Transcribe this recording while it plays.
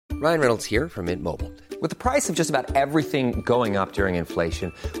Ryan Reynolds here from Mint Mobile. With the price of just about everything going up during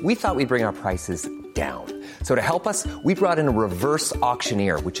inflation, we thought we'd bring our prices down. So to help us, we brought in a reverse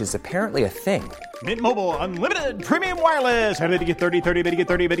auctioneer, which is apparently a thing. Mint Mobile Unlimited Premium Wireless. How to get 30, 30, bit to get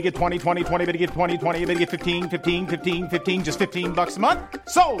 30, bit to get 20, 20, 20, bit to get 20, 20, bit to get 15, 15, 15, 15, just $15 a month?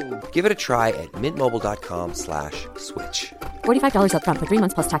 Sold! Give it a try at mintmobile.com/switch. $45 up front for 3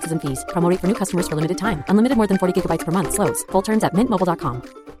 months plus taxes and fees. Promo rate for new customers for limited time. Unlimited more than 40 gigabytes per month. Slows full terms at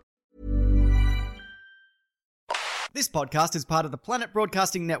mintmobile.com. This podcast is part of the Planet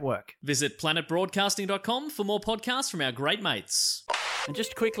Broadcasting Network. Visit planetbroadcasting.com for more podcasts from our great mates. And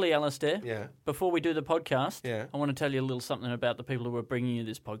just quickly, Alistair, before we do the podcast, I want to tell you a little something about the people who are bringing you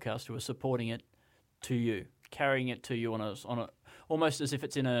this podcast, who are supporting it to you, carrying it to you on a almost as if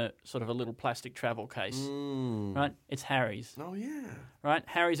it's in a sort of a little plastic travel case, right? It's Harry's. Oh, yeah. Right?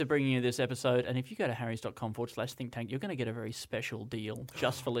 Harry's are bringing you this episode, and if you go to harrys.com/think tank, you're going to get a very special deal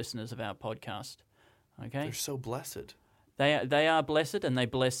just for listeners of our podcast. Okay? They're so blessed. They are blessed, and they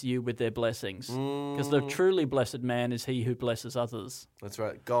bless you with their blessings. Because the truly blessed man is he who blesses others. That's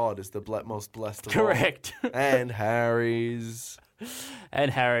right. God is the most blessed of Correct. all. And Harry's. And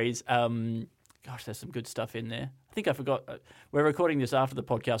Harry's. Gosh, there's some good stuff in there. I think I forgot. We're recording this after the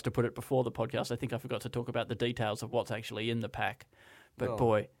podcast to put it before the podcast. I think I forgot to talk about the details of what's actually in the pack. But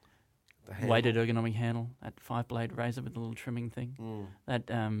boy, weighted ergonomic handle, that 5-blade razor with the little trimming thing, that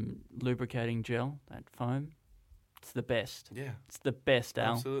lubricating gel, that foam. It's the best. Yeah. It's the best,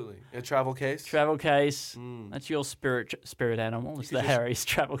 Al. Absolutely. A travel case? Travel case. That's your spirit animal. It's the Harry's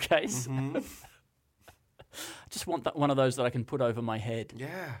travel case. I just want one of those that I can put over my head.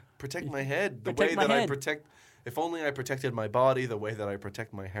 Yeah. Protect my head. The Protect way my that head. I protect... If only I protected my body the way that I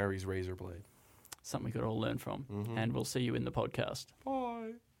protect my Harry's razor blade. Something we could all learn from. And we'll see you in the podcast.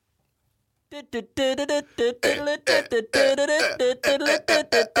 Bye. Everybody's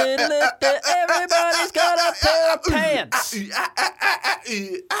got a pair of pants.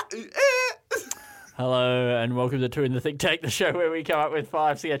 Hello and welcome to Two in the Think Tank, the show where we come up with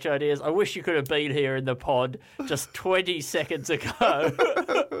 5 sketch ideas. I wish you could have been here in the pod just 20 seconds ago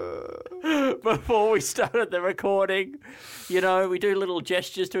before we started the recording. You know, we do little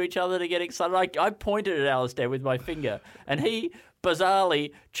gestures to each other to get excited. I pointed at Alistair with my finger and he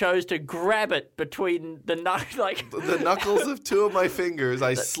bizarrely chose to grab it between the the knuckles of 2 of my fingers.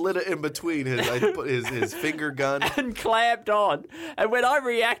 I slid it in between I put his finger gun and clamped on. And when I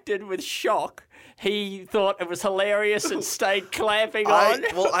reacted with shock, he thought it was hilarious and stayed clamping on.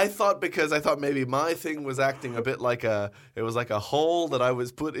 I thought maybe my thing was acting a bit like it was like a hole that I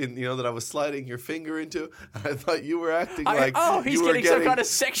was put in, that I was sliding your finger into. I thought you were acting he's getting some kind of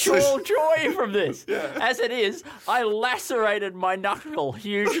sexual joy from this. Yeah. As it is, I lacerated my knuckle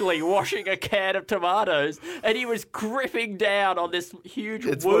hugely washing a can of tomatoes, and he was gripping down on this huge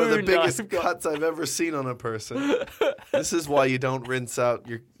wound. It's one of the biggest cuts I've ever seen on a person. This is why you don't rinse out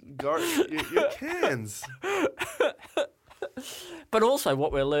your cans. But also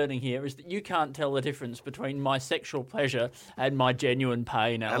what we're learning here is that you can't tell the difference between my sexual pleasure and my genuine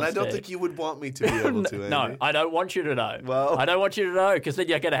pain, Alistair. And I don't think you would want me to be able to, Andy. No, I don't want you to know. Well, I don't want you to know, because then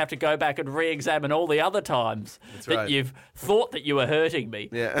you're going to have to go back and re-examine all the other times that you've thought that you were hurting me.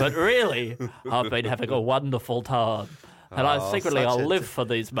 Yeah. But really, I've been having a wonderful time. And I'll live for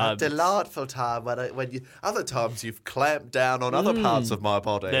these moments. A delightful time other times you've clamped down on other parts of my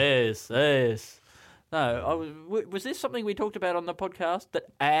body. Yes. No, was this something we talked about on the podcast? That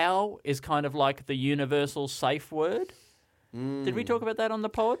ow is kind of like the universal safe word? Did we talk about that on the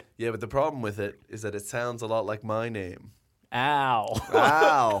pod? Yeah, but the problem with it is that it sounds a lot like my name. Ow.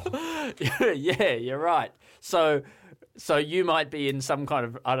 Ow. Yeah, you're right. So you might be in some kind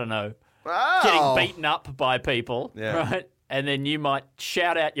of, I don't know, Ow. getting beaten up by people, right? And then you might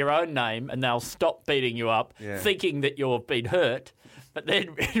shout out your own name and they'll stop beating you up, thinking that you've been hurt. But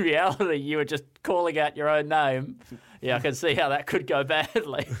then in reality, you were just calling out your own name. Yeah, I can see how that could go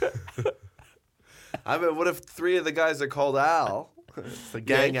badly. I mean, what if 3 of the guys are called Al? It's a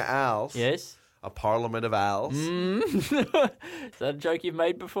gang of Als. Yes. A parliament of Als. Is that a joke you've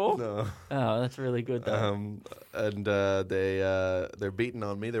made before? No. Oh, that's really good, though. And they're beating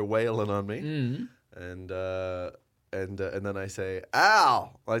on me. They're wailing on me. And then I say,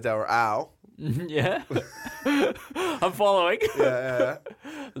 Al! Like that, or Ow. Yeah. I'm following. Yeah.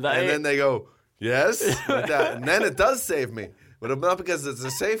 And then they go, yes, like that. And then it does save me. But not because it's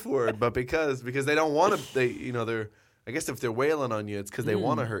a safe word, but because they don't want to, they're, I guess if they're wailing on you, it's because they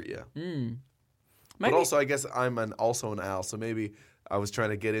want to hurt you. But also, I guess I'm also an owl, so maybe I was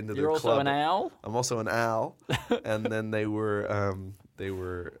trying to get into their club. You're also an owl? I'm also an owl. And then they were,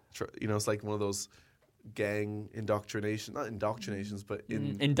 it's like one of those gang indoctrination, not indoctrinations, but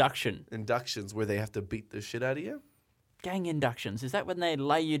inductions where they have to beat the shit out of you. Gang inductions. Is that when they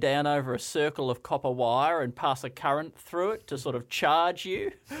lay you down over a circle of copper wire and pass a current through it to sort of charge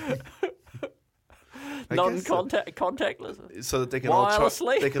you? Contactless. So that they can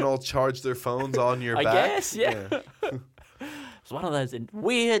wirelessly? they can all charge their phones on your back. I guess, yeah. It's one of those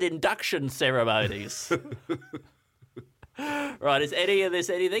weird induction ceremonies. Right, is any of this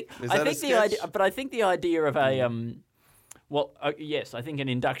anything? I think the idea of a yes, I think an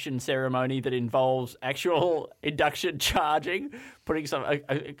induction ceremony that involves actual induction charging, putting some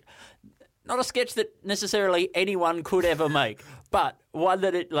not a sketch that necessarily anyone could ever make, but one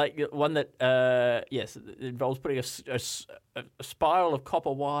that it involves putting a spiral of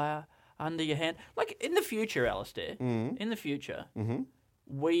copper wire under your hand. Like in the future, Alistair, in the future,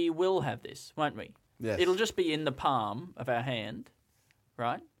 we will have this, won't we? Yes. It'll just be in the palm of our hand,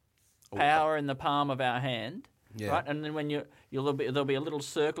 right? Power in the palm of our hand, right? And then when there'll be a little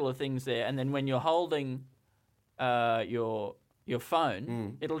circle of things there, and then when you're holding your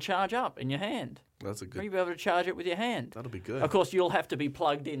phone, it'll charge up in your hand. That's a good. You'll be able to charge it with your hand. That'll be good. Of course, you'll have to be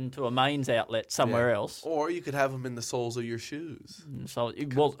plugged into a mains outlet somewhere else. Or you could have them in the soles of your shoes. So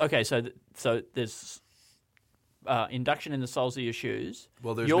there's induction in the soles of your shoes.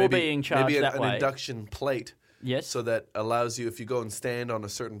 Well, there's you're being charged maybe that way. an induction plate. Yes. So that allows you, if you go and stand on a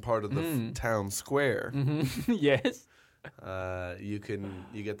certain part of the town square, yes, you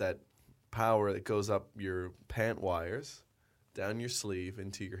get that power that goes up your pant wires, down your sleeve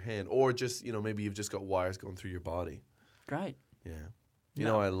into your hand, or just maybe you've just got wires going through your body. Great. Yeah. You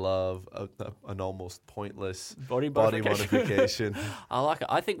know, I love an almost pointless body modification. I like it.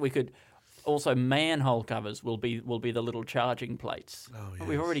 I think we could. Also, manhole covers will be the little charging plates. Oh, yes.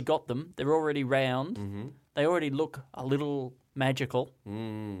 We've already got them. They're already round. Mm-hmm. They already look a little magical.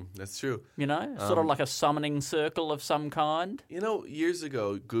 That's true. Sort of like a summoning circle of some kind. Years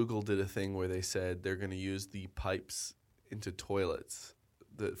ago, Google did a thing where they said they're going to use the pipes into toilets.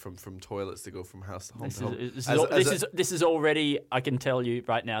 From toilets to go from house to home to home. This is already, I can tell you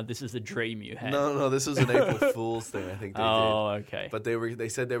right now, this is a dream you had. No, this was an April Fool's thing. I think they did. Oh, okay. But they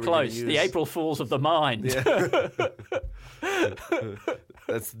said they were going to use the April Fools of the mind. Yeah.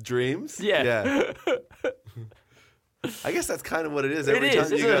 That's dreams. Yeah. I guess that's kind of what it is. Every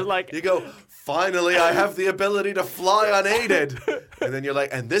time you go, finally, I have the ability to fly unaided, and then you're like,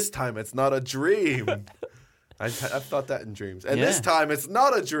 and this time it's not a dream. I've thought that in dreams. And this time, it's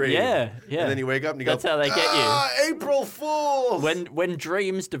not a dream. Yeah. And then you wake up and you That's how they get you. April Fools! When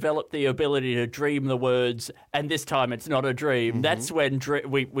dreams develop the ability to dream the words, and this time it's not a dream, that's when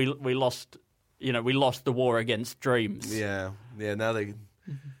we lost the war against dreams. Yeah. Now they...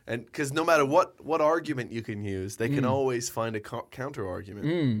 And because no matter what argument you can use, they can always find a counter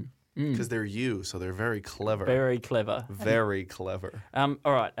argument. Because they're you, so they're very clever. Very clever. Very clever. All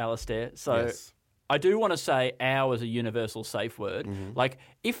right, Alistair. So... Yes. I do want to say "our" as a universal safe word. Like,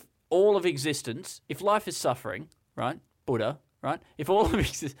 if all of existence, if life is suffering, right, Buddha, right, if all of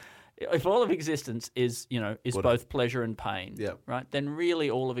existence is Buddha. Both pleasure and pain, right, then really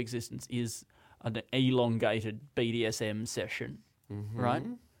all of existence is an elongated BDSM session, right,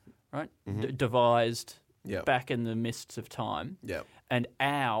 devised back in the mists of time, and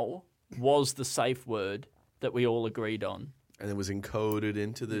 "our" was the safe word that we all agreed on. And it was encoded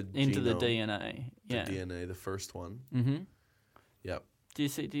into the the DNA. Yeah. The DNA, the first one. Mm-hmm. Yep. Do you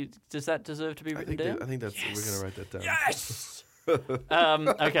see? Does that deserve to be written down? I think that's we're going to write that down. Yes.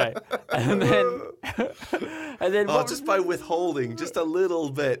 Okay. And then just by withholding just a little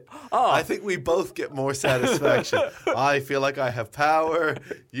bit, I think we both get more satisfaction. I feel like I have power.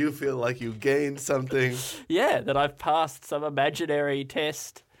 You feel like you gained something. Yeah, that I've passed some imaginary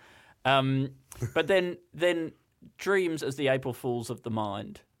test. But then dreams as the April Fools of the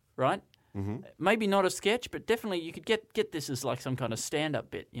mind, right? Mm-hmm. Maybe not a sketch, but definitely you could get this as like some kind of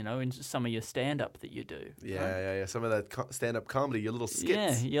stand-up bit, in some of your stand-up that you do. Yeah, right? Some of that stand-up comedy, your little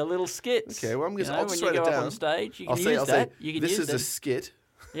skits. Yeah, your little skits. Okay, well, I'll just write it down. When you go up on stage, you can use that. This is a skit.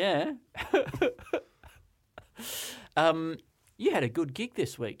 Yeah. You had a good gig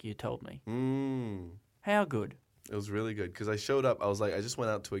this week, you told me. How good? It was really good because I showed up. I was like, I just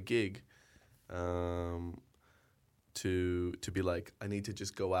went out to a gig to be like, I need to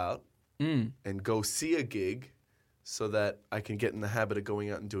just go out and go see a gig so that I can get in the habit of going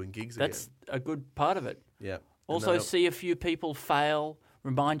out and doing gigs again. That's a good part of it. Yeah. Also, see a few people fail.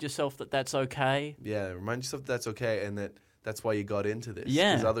 Remind yourself that that's okay. Yeah, remind yourself that's okay and that's why you got into this.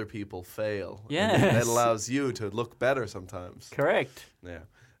 Yeah. Because other people fail. Yeah. That allows you to look better sometimes. Correct. Yeah.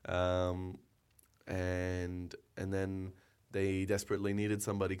 And then they desperately needed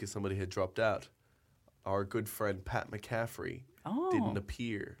somebody because somebody had dropped out our good friend Pat McCaffrey Oh. didn't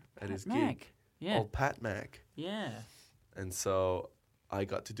appear at his Mac. gig. Yeah. Old Pat Mac. Yeah. And so I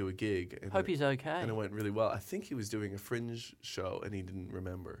got to do a gig. And Hope he's okay. And it went really well. I think he was doing a Fringe show and he didn't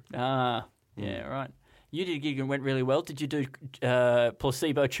remember. Ah, yeah, right. You did a gig and went really well. Did you do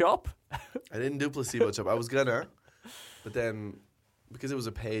Placebo Chop? I didn't do Placebo Chop. I was gonna, but then because it was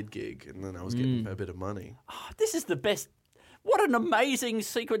a paid gig and then I was getting a bit of money. Oh, this is the best. What an amazing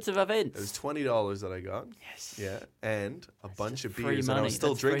sequence of events. It was $20 that I got. Yes. Yeah, and a bunch of free beers. And I money. was still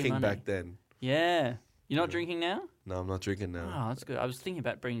That's free drinking money. back then. Yeah. You're not drinking now? No, I'm not drinking now. Oh, that's good. I was thinking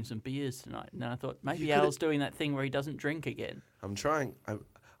about bringing some beers tonight, and I thought maybe Al's doing that thing where he doesn't drink again. I'm trying.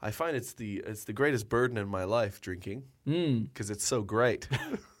 I find it's the greatest burden in my life, drinking, because it's so great.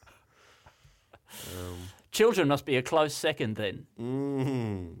 Children must be a close second then.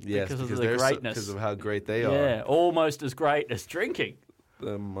 Yes, Because of the they're greatness. because of how great they are. Yeah, almost as great as drinking.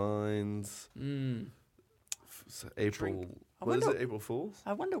 The minds. April. I What is wonder- it? April Fools?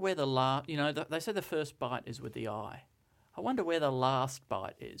 I wonder where the last, they say the first bite is with the eye. I wonder where the last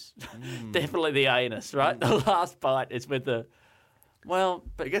bite is. Definitely the anus, right? The last bite is with the, well,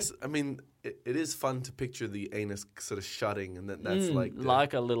 I guess. I mean, it is fun to picture the anus sort of shutting, and then that's like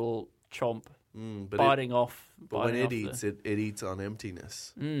like a little chomp but biting off. But when biting it off eats, it eats on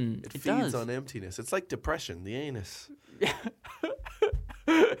emptiness. it It feeds does. on emptiness. It's like depression. The anus. It's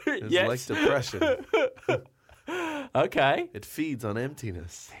It's like depression. Okay. It feeds on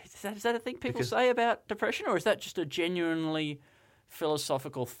emptiness. Is that a thing people say about depression, or is that just a genuinely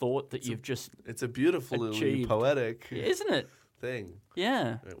philosophical thought that you've just, It's a beautifully Achieved. poetic isn't it? thing.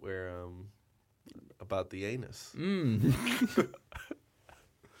 Yeah. Where about the anus.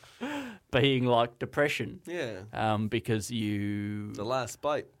 Being like depression. Yeah. Because you. The last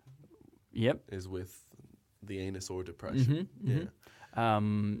bite Yep. is with the anus or depression. Yeah.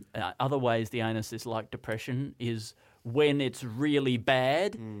 Other ways the anus is like depression is when it's really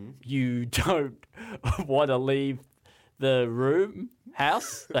bad, you don't want to leave the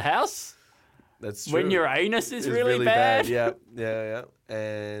the house. That's true. When your anus is It's really bad. Yeah.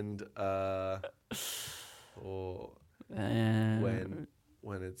 And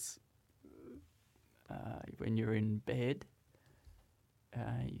when it's When you're in bed,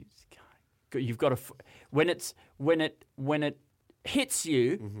 you've got to when it hits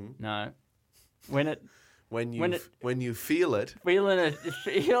you. No, when you feel it. feel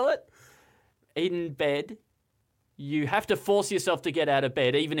it in bed. You have to force yourself to get out of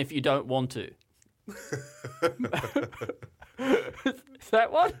bed, even if you don't want to. Is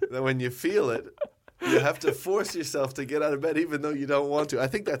that what? That when you feel it, you have to force yourself to get out of bed, even though you don't want to. I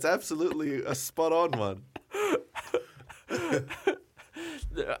think that's absolutely a spot on one.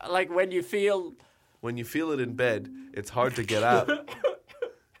 Like when you feel. When you feel it in bed, it's hard to get out.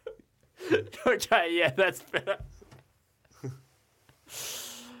 Okay, yeah, that's better.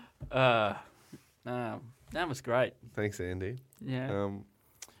 That was great. Thanks, Andy. Yeah.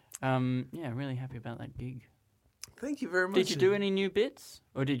 Yeah, I'm really happy about that gig. Thank you very much. Did you do any new bits,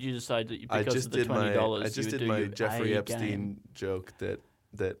 or did you decide that because of the $20, I just you would did do my your Jeffrey A Epstein game? joke that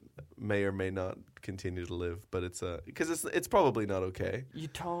may or may not continue to live, but it's because it's probably not okay. You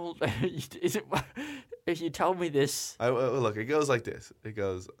told is it? If you told me this, Look, it goes like this. It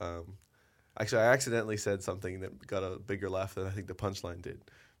goes. Actually, I accidentally said something that got a bigger laugh than I think the punchline did.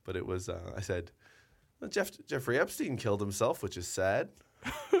 But it was I said, well, Jeffrey Epstein killed himself, which is sad.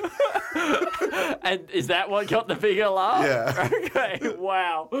 and is that what got the bigger laugh? Yeah. Okay.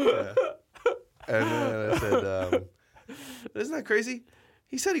 Wow. Yeah. And then I said, isn't that crazy?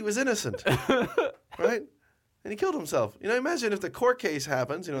 He said he was innocent, right? And he killed himself. Imagine if the court case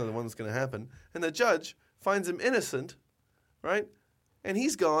happens, the one that's going to happen, and the judge finds him innocent, right? And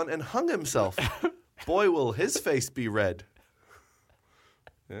he's gone and hung himself. Boy, will his face be red.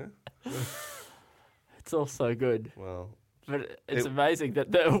 Yeah? It's all so good. Well, But it's amazing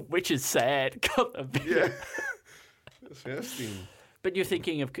that the which is sad got the bigger. yeah. Epstein. But you're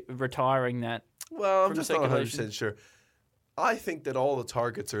thinking of retiring that. Well, I'm from just not circulation? 100% sure. I think that all the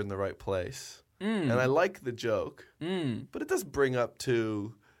targets are in the right place. And I like the joke. But it does bring up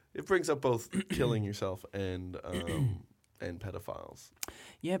both killing yourself and pedophiles.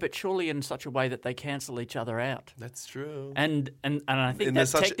 Yeah, but surely in such a way that they cancel each other out. That's true. And I think that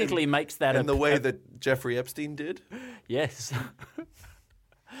technically makes that in the way that Jeffrey Epstein did. Yes.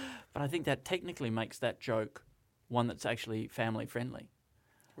 But I think that technically makes that joke one that's actually family friendly.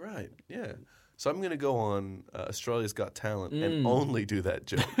 Right. Yeah. So I'm going to go on Australia's Got Talent and only do that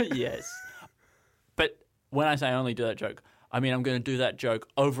joke. Yes. But when I say only do that joke, I mean I'm going to do that joke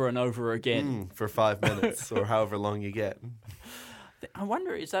over and over again. For 5 minutes or however long you get. I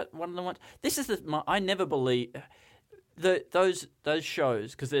wonder, is that one of the ones? This is I never believe those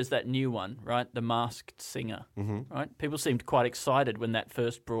shows, because there's that new one, right? The Masked Singer, right? People seemed quite excited when that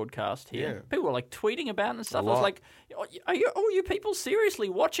first broadcast here. Yeah. People were like tweeting about it and stuff. A I was lot. like, are you people seriously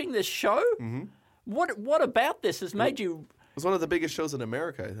watching this show? Mm-hmm. What about this has made you? It was one of the biggest shows in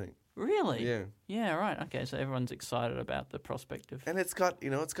America, I think. Really? Yeah. Yeah, right. Okay, so everyone's excited about the prospect of... And it's got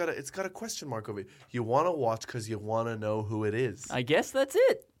a question mark over it. You want to watch because you want to know who it is. I guess that's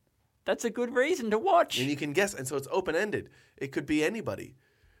it. That's a good reason to watch. And you can guess, and so it's open-ended. It could be anybody.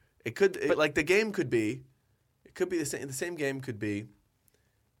 Like the game could be, it could be the same game could be,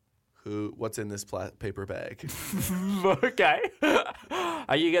 what's in this paper bag? Okay.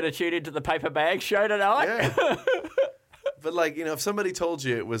 Are you going to tune into the paper bag show tonight? Yeah. But like, if somebody told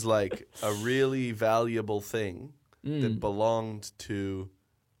you it was like a really valuable thing that belonged to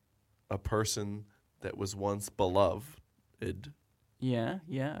a person that was once beloved, Yeah,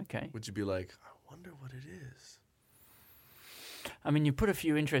 okay. would you be like, I wonder what it is? I mean, you put a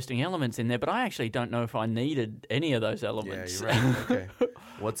few interesting elements in there, but I actually don't know if I needed any of those Yeah, elements. you're right. Okay.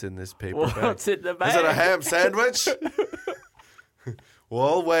 What's in this paper bag? What's in the bag? Is it a ham sandwich?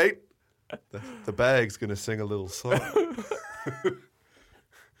 Well, wait. The bag's going to sing a little song.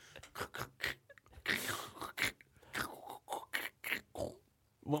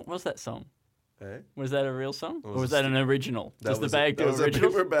 What was that song? Eh? Was that a real song? was Or was a that an original? Does the was bag do that was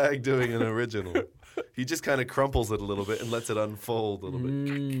originals? a paper bag doing an original. He just kind of crumples it a little bit and lets it unfold a little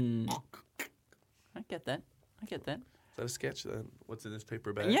bit. I get that. Is that a sketch then? What's in this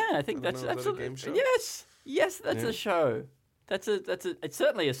paper bag? Yeah, I think don't that's know. Is that a absolutely game show? Yes, that's a show. It's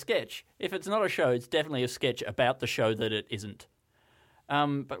certainly a sketch. If it's not a show, it's definitely a sketch about the show that it isn't.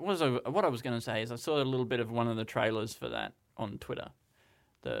 But what I was going to say is I saw a little bit of one of the trailers for that on Twitter,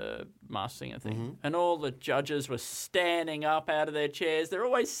 the Masked Singer thing, and all the judges were standing up out of their chairs. They're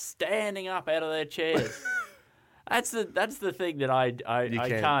always standing up out of their chairs. That's the thing that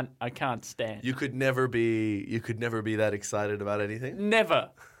I can't stand. You could never be that excited about anything. Never.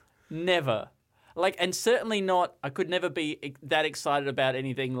 Like, and certainly not. I could never be that excited about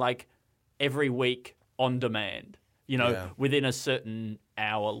anything like every week on demand. Within a certain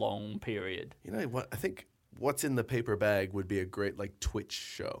hour-long period. You know what? I think what's in the paper bag would be a great like Twitch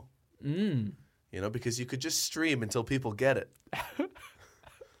show. Because you could just stream until people get it.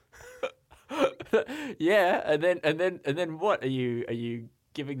 Yeah, and then what are you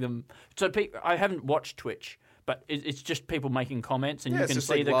giving them? So I haven't watched Twitch, but it's just people making comments, and you can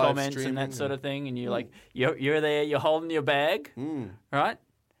see like the live comments and that sort of thing, and you're like you're there, you're holding your bag, right?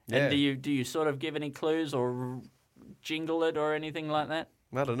 Yeah. And do you sort of give any clues or jingle it or anything like that?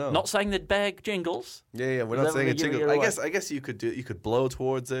 I don't know. Not saying that bag jingles. Yeah, we're Is not that saying what a you're giving jingle. it away? I guess you could blow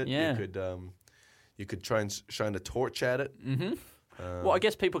towards it. Yeah. You could try and shine a torch at it. Mm-hmm. Well, I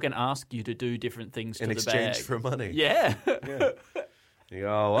guess people can ask you to do different things to in the exchange bag. for money. Yeah. You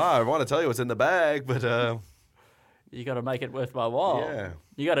go, I want to tell you what's in the bag, but You got to make it worth my while. Yeah.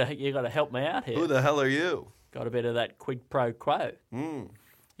 You got to help me out here. who the hell are you? Got a bit of that quid pro quo. Are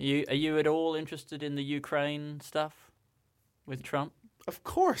you at all interested in the Ukraine stuff with Trump? Of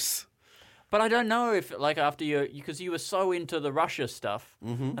course. But I don't know if, like, after because you were so into the Russia stuff,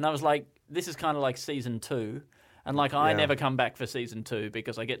 and I was like, this is kind of like season 2, and like I never come back for season 2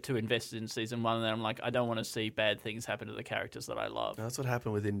 because I get too invested in season 1, and then I'm like, I don't want to see bad things happen to the characters that I love. That's what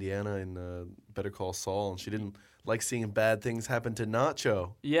happened with Indiana in Better Call Saul, and she didn't like seeing bad things happen to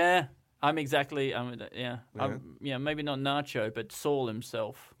Nacho. Yeah. Maybe not Nacho, but Saul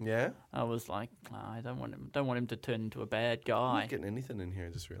himself. Yeah? I was like, I don't want him to turn into a bad I'm guy. not getting anything in here, I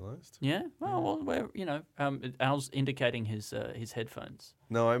just realized. Yeah. Well, Al's indicating his headphones.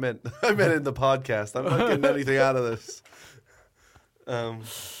 No, I meant in the podcast. I'm not getting anything out of this. No.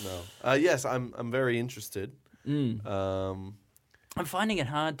 Yes, I'm very interested. I'm finding it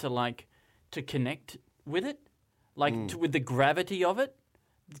hard to connect with it, with the gravity of it,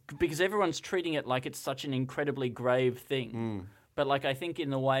 because everyone's treating it like it's such an incredibly grave thing. But I think in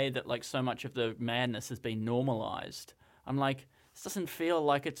the way that so much of the madness has been normalized, I'm like, this doesn't feel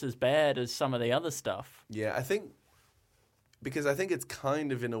like it's as bad as some of the other stuff. Yeah, I think it's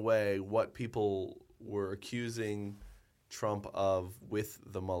kind of in a way what people were accusing Trump of with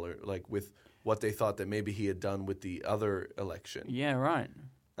the Mueller, with what they thought that maybe he had done with the other election. Yeah, right.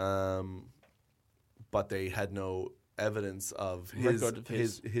 But they had no evidence of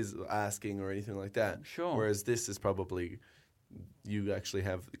his asking or anything like that. Sure. Whereas this is probably you actually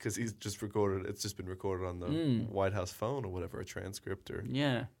have, because he's just recorded. It's just been recorded on the White House phone or whatever, a transcript or.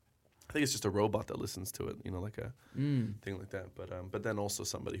 Yeah. I think it's just a robot that listens to it, like a thing like that. But then also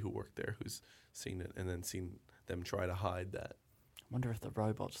somebody who worked there who's seen it and then seen them try to hide that. wonder if the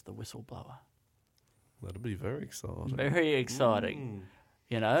robot's the whistleblower. That'll be very exciting. Very exciting.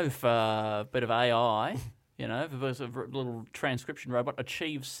 You know, if a bit of AI, you know, if it was a little transcription robot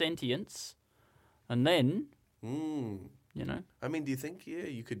achieves sentience, and then, you know. I mean, do you think,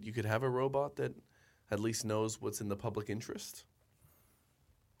 you could have a robot that at least knows what's in the public interest?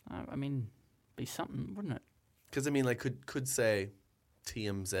 I mean, be something, wouldn't it? Because, I mean, like, could say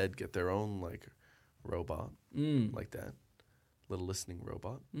TMZ get their own, like, robot like that, little listening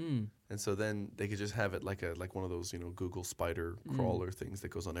robot. And so then they could just have it like one of those, you know, Google spider crawler things that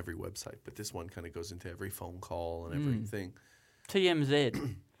goes on every website. But this one kind of goes into every phone call and everything.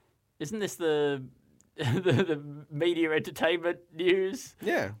 TMZ. Isn't this the media entertainment news?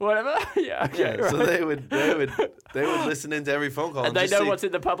 Yeah. Whatever. Yeah. Okay. Yeah, right. so they would listen into every phone call And they just know see what's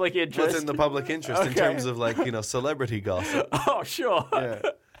in the public interest. what's in the public interest in terms of, like, you know, celebrity gossip. Oh, sure. Yeah.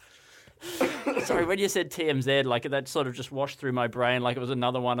 Sorry, when you said TMZ, like that sort of just washed through my brain like it was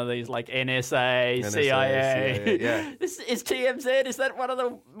another one of these, like NSA, CIA. Yeah. Is TMZ, is that one of the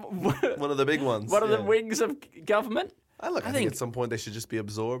One of the big ones. one of the wings of government? I think at some point they should just be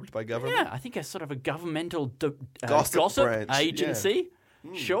absorbed by government. Yeah, I think a sort of a governmental Gossip branch, agency.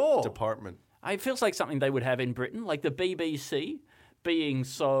 Sure. Department. It feels like something they would have in Britain, like the BBC being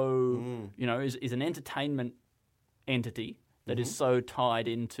so, you know, is an entertainment entity that is so tied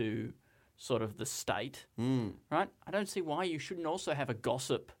into sort of the state, right? I don't see why you shouldn't also have a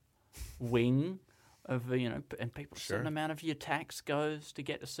gossip wing of, you know, and people, a certain amount of your tax goes to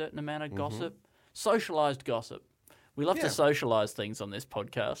get a certain amount of gossip. Socialised gossip. We love to socialise things on this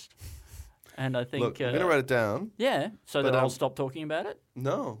podcast. And I think... Look, I'm going to write it down. Yeah, so that I'll stop talking about it?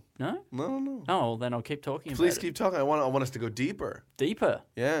 No. No? No. Oh, well, then I'll keep talking Please about it. keep talking. I want us to go deeper. Deeper?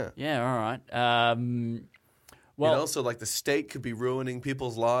 Yeah. Yeah, all right. Well, you know, so like the state could be ruining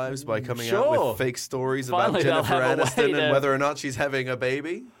people's lives by coming out Sure. with fake stories Finally, about they'll Jennifer have a way Aniston to- and whether or not she's having a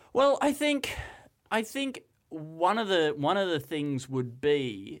baby. well, I think one of the things would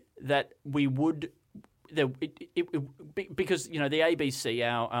be that we would because, you know, the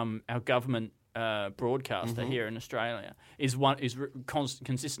ABC, our government broadcaster here in Australia, is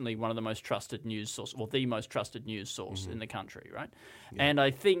consistently one of the most trusted news source, or the most trusted news source in the country, right? Yeah. And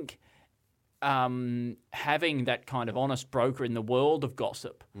I think having that kind of honest broker in the world of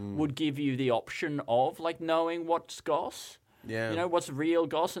gossip would give you the option of, like, knowing what's goss. Yeah. You know, what's real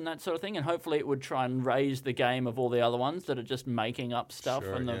goss and that sort of thing. And hopefully it would try and raise the game of all the other ones that are just making up stuff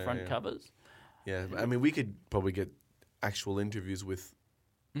on the front covers. Yeah, I mean, we could probably get actual interviews with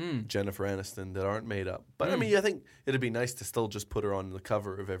Jennifer Aniston that aren't made up. But I mean, I think it'd be nice to still just put her on the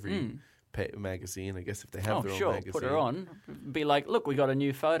cover of every magazine, I guess, if they have their own magazine. Put her on. Be like, look, we got a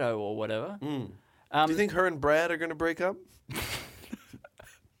new photo or whatever. Do you think her and Brad are going to break up?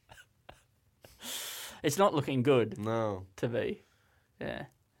 It's not looking good. No. To be. Yeah.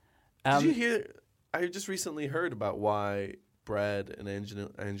 Did you hear? I just recently heard about why Brad and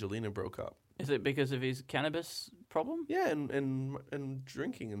Angelina broke up. Is it because of his cannabis problem? Yeah, and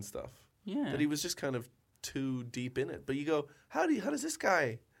drinking and stuff. Yeah. That he was just kind of too deep in it. But you go, how does this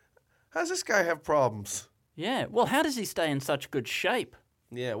guy have problems? Yeah. Well, how does he stay in such good shape?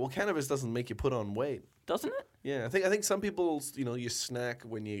 Yeah. Well, cannabis doesn't make you put on weight, doesn't it? Yeah. I think some people, you know, you snack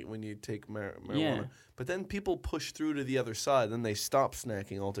when you take marijuana, Yeah. but then people push through to the other side, then they stop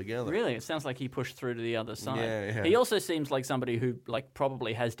snacking altogether. Really, it sounds like he pushed through to the other side. Yeah. He also seems like somebody who, like,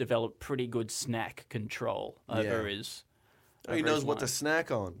 probably has developed pretty good snack control over his. He knows what to life. snack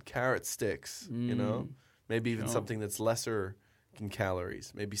on. Carrot sticks, you know? Maybe even something that's lesser in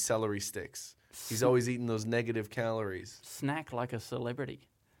calories. Maybe celery sticks. He's always eating those negative calories. Snack like a celebrity.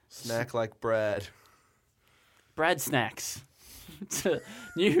 Snack like Brad. Brad Snacks. It's a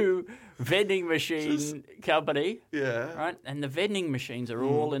new vending machine company. Yeah. Right? And the vending machines are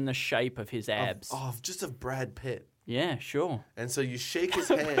all in the shape of his abs. Just of Brad Pitt. Yeah, sure. And so you shake his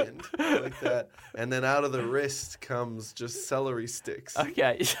hand like that, and then out of the wrist comes just celery sticks.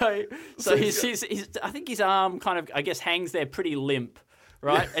 Okay, so his I think his arm kind of, I guess, hangs there pretty limp,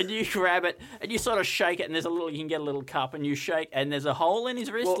 right? And you grab it and you sort of shake it, and you can get a little cup, and you shake, and there's a hole in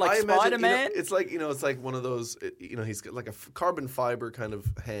his wrist, like Spider-Man. It's like one of those. He's got like a carbon fiber kind of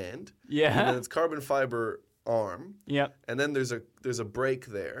hand. Yeah. And then it's carbon fiber arm. Yep. And then there's a break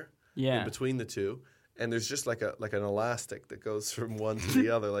there. Yeah. In between the two. And there's just like an elastic that goes from one to the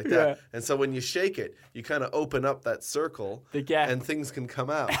other like that. Yeah. And so when you shake it, you kind of open up that circle. The gap. And things can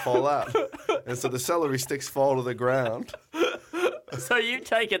fall out. And so the celery sticks fall to the ground. So you've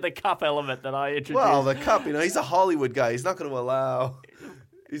taken the cup element that I introduced. Well, the cup, he's a Hollywood guy. He's not going to allow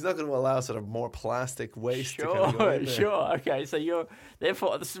He's not going to allow sort of more plastic waste to kind of go in there. Sure. Okay, so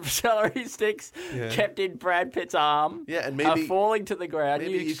therefore the celery sticks kept in Brad Pitt's arm and are maybe falling to the ground.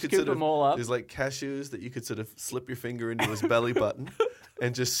 Maybe you could scoop sort of, them all up. There's like cashews that you could sort of slip your finger into his belly button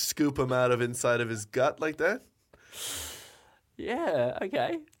and just scoop them out of inside of his gut like that. Yeah,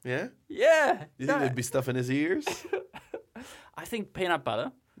 okay. Yeah? Yeah. You think there'd be stuff in his ears? I think peanut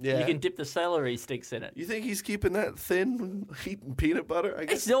butter. Yeah. You can dip the celery sticks in it. You think he's keeping that thin, eating peanut butter? I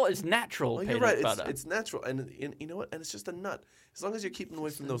guess. It's natural Well, peanut you're right. butter. It's natural. And you know what? And it's just a nut. As long as you're keeping away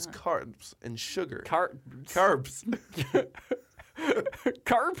from those carbs and sugar. Carbs.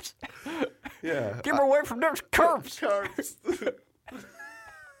 Carbs? Yeah. Get away from those carbs. Carbs.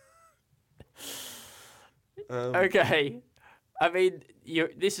 Okay. I mean,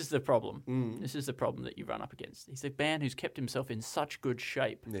 this is the problem. This is the problem that you run up against. He's a man who's kept himself in such good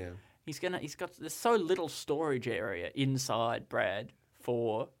shape. Yeah. There's so little storage area inside Brad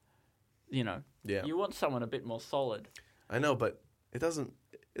for, Yeah. You want someone a bit more solid. I know, but it's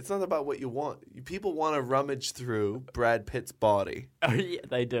not about what you want. People want to rummage through Brad Pitt's body. Oh, yeah,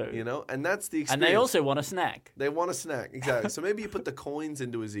 they do. And that's the experience. And they also want a snack. They want a snack, exactly. So maybe you put the coins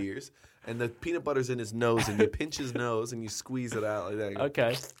into his ears and the peanut butter's in his nose and you pinch his nose and you squeeze it out like that.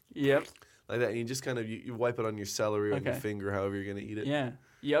 Okay. Yep. Like that. And you just kind of, you wipe it on your celery or on your finger, however you're going to eat it. Yeah.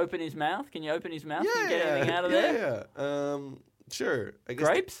 You open his mouth? Can you open his mouth? Yeah. Can you get anything out of there? Yeah. Sure. I guess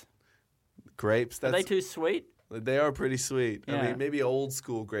Grapes? Grapes. Are they too sweet? They are pretty sweet. Yeah. I mean, maybe old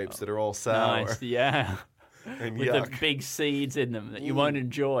school grapes that are all sour. Nice. Yeah. And With yuck. the big seeds in them that you won't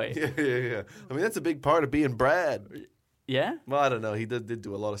enjoy. Yeah. I mean, that's a big part of being Brad. Yeah? Well, I don't know. He did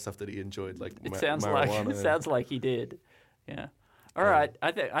do a lot of stuff that he enjoyed, like marijuana. It sounds like he did. Yeah. All right.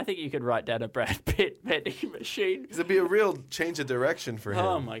 I think you could write down a Brad Pitt vending machine. It'd be a real change of direction for him.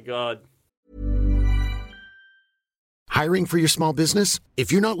 Oh my God. Hiring for your small business?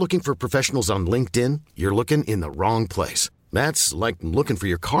 If you're not looking for professionals on LinkedIn, you're looking in the wrong place. That's like looking for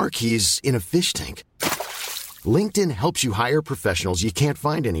your car keys in a fish tank. LinkedIn helps you hire professionals you can't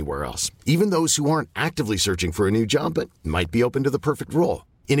find anywhere else, even those who aren't actively searching for a new job but might be open to the perfect role.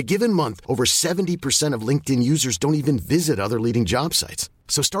 In a given month, over 70% of LinkedIn users don't even visit other leading job sites.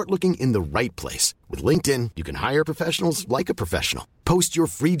 So start looking in the right place. With LinkedIn, you can hire professionals like a professional. Post your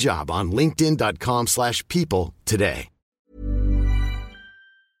free job on linkedin.com/people today.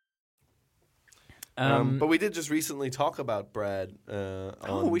 But we did just recently talk about Brad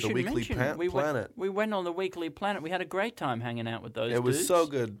on we the should Weekly mention, Planet. We went on the Weekly Planet. We had a great time hanging out with those It was dudes. so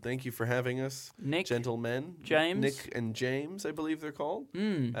good. Thank you for having us, Nick, gentlemen. James. Nick and James, I believe they're called.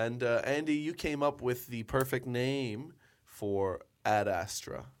 And Andy, you came up with the perfect name for Ad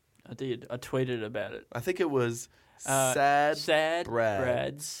Astra. I did. I tweeted about it. I think it was Sad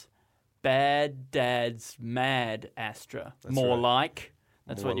Brad's Bad Dad's Mad Astra. That's more right. like.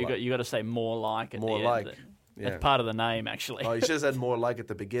 That's More what you like. got. You got to say more like at More the like. end. Yeah. That's part of the name, actually. Oh, you should have said more like at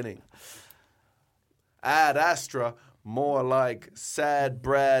the beginning. Ad Astra, more like Sad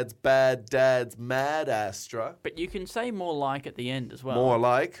Brad's Bad Dad's Mad Astra. But you can say more like at the end as well. More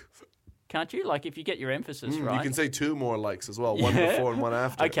like. Can't you? Like if you get your emphasis right. You can say two more likes as well, one Yeah. before and one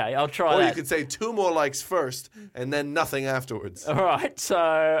after. Okay, I'll try Or that. you could say two more likes first and then nothing afterwards. All right,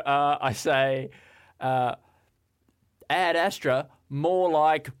 so I say Ad Astra, more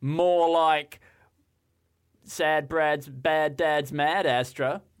like Sad Brad's Bad Dad's Mad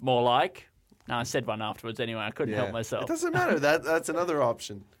Astra, more like. No, I said one afterwards anyway. I couldn't help myself. It doesn't matter. That's another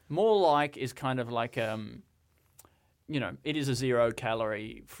option. More like is kind of like it is a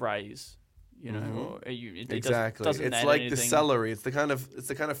 0-calorie phrase. You know, or it Exactly. doesn't It's add like anything. the celery. It's the kind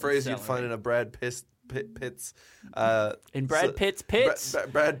of phrase you'd find in a Brad Pitt's. In Brad Pitt's pits.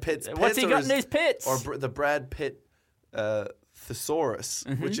 Brad Pitt's pits. What's he got in his pits? Or the Brad Pitt thesaurus,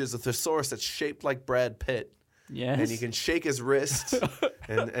 which is a thesaurus that's shaped like Brad Pitt. Yes. And you can shake his wrist,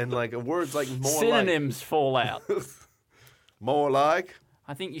 and like words like more synonyms fall out. More like.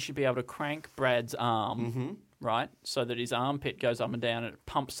 I think you should be able to crank Brad's arm, right, so that his armpit goes up and down and it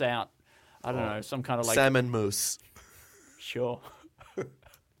pumps out. I don't know, some kind of like salmon mousse. Sure.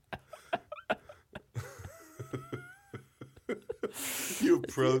 You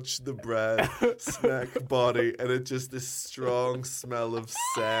approach the Brad snack body, and it's just this strong smell of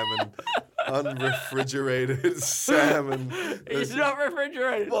salmon, unrefrigerated salmon. He's not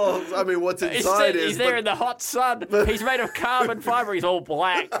refrigerated. Well, I mean, what's inside he's there in the hot sun. He's made of carbon fiber. He's all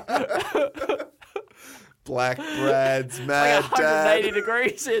black. Black Brad's Mad Like 180 Dad.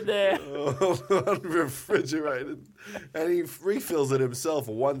 degrees in there. Unrefrigerated. And he refills it himself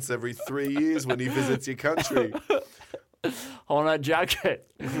once every 3 years when he visits your country. On a jacket.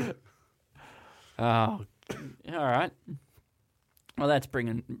 Oh, all right. Well, that's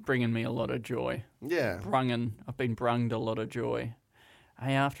bringing me a lot of joy. Yeah. I've been brunged a lot of joy.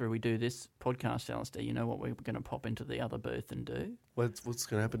 Hey, after we do this podcast, Alistair, you know what we're going to pop into the other booth and do? What's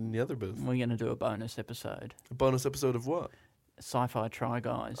going to happen in the other booth? We're going to do a bonus episode. A bonus episode of what? Sci-Fi Try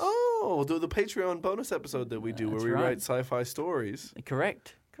Guys. Oh, we'll do the Patreon bonus episode that we do where we write sci-fi stories.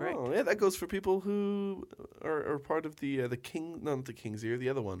 Correct. Oh, yeah, that goes for people who are part of the King, not the King's Ear, the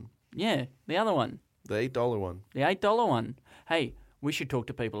other one. Yeah, the other one. The $8 one. The $8 one. Hey, we should talk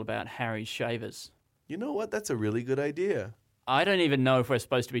to people about Harry's shavers. You know what? That's a really good idea. I don't even know if we're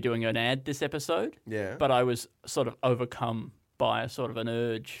supposed to be doing an ad this episode. Yeah. But I was sort of overcome by a sort of an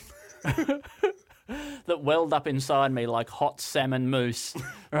urge that welled up inside me like hot salmon mousse,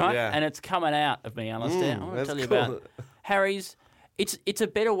 right? Yeah. And it's coming out of me, Alistair. I want to tell you about Harry's. It's a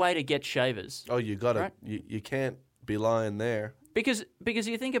better way to get shavers. Oh, you got it. Right? You can't be lying there. Because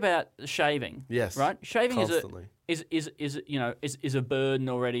you think about shaving. Yes. Right? Shaving constantly. is a burden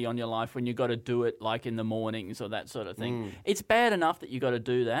already on your life when you got to do it like in the mornings or that sort of thing. It's bad enough that you got to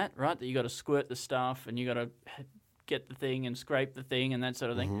do that, right? That you got to squirt the stuff and you got to get the thing and scrape the thing and that sort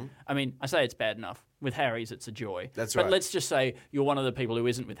of thing. I mean, I say it's bad enough. With Harry's, it's a joy. That's right. But let's just say you're one of the people who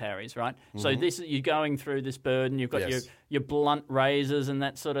isn't with Harry's, right? So you're going through this burden. You've got your blunt razors and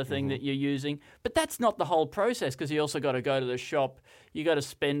that sort of thing that you're using. But that's not the whole process because you also got to go to the shop. You got to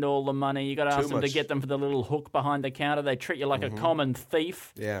spend all the money. You got to ask them to get them for the little hook behind the counter. They treat you like a common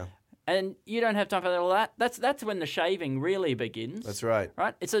thief. Yeah. And you don't have time for all that. That's when the shaving really begins. That's right.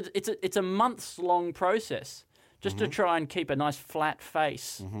 Right? It's a months long process. Just to try and keep a nice flat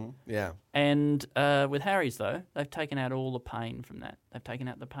face. Yeah. And with Harry's, though, they've taken out all the pain from that. They've taken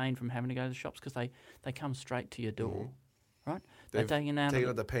out the pain from having to go to the shops because they come straight to your door, right? They've taken out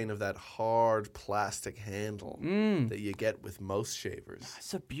the pain of that hard plastic handle that you get with most shavers.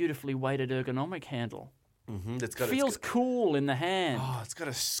 It's a beautifully weighted ergonomic handle. Feels cool in the hand. Oh, it's got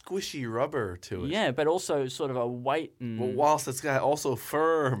a squishy rubber to it. Yeah, but also sort of a weight. Well, whilst it's got also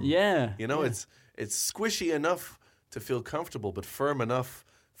firm. Yeah. You know, it's squishy enough to feel comfortable, but firm enough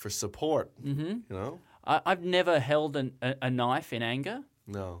for support. You know? I've never held a knife in anger.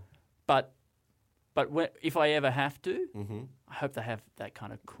 No. But if I ever have to, I hope they have that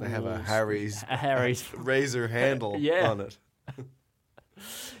kind of cool... They have a Harry's razor handle on it.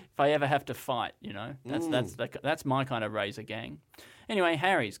 If I ever have to fight, you know, that's my kind of razor gang. Anyway,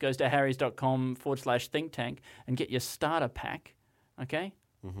 Harry's. Goes to harrys.com/think tank and get your starter pack, okay?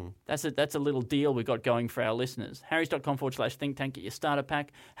 That's a little deal we got going for our listeners. harrys.com/think tank, get your starter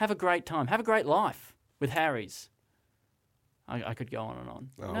pack. Have a great time. Have a great life with Harry's. I could go on and on.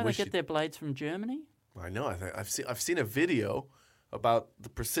 Oh, you know they get their blades from Germany? I know. I've seen a video about the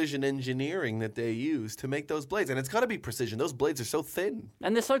precision engineering that they use to make those blades. And it's got to be precision. Those blades are so thin.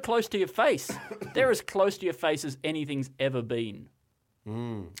 And they're so close to your face. They're as close to your face as anything's ever been.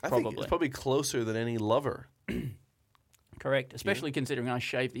 I think it's probably closer than any lover. Correct, especially considering I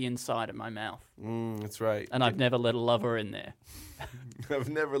shave the inside of my mouth. That's right. And I've never let a lover in there. I've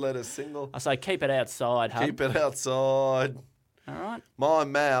never let a single... I say keep it outside, hon. Keep it outside. All right. My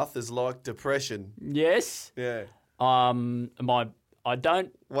mouth is like depression. Yes. Yeah. I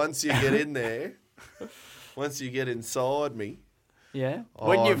don't... Once you get in there, once you get inside me... Yeah.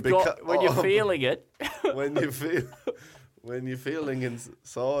 When you're feeling it... When you're feeling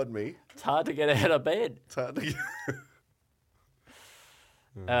inside me... It's hard to get out of bed. It's hard to get...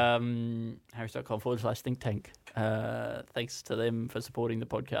 Harrys.com/think tank. Thanks to them for supporting the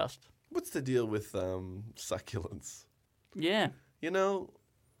podcast. What's the deal with succulents? Yeah. You know,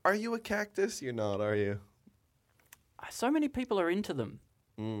 are you a cactus? You're not, are you? So many people are into them.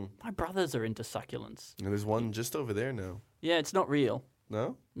 My brothers are into succulents. And there's one just over there now. Yeah, it's not real.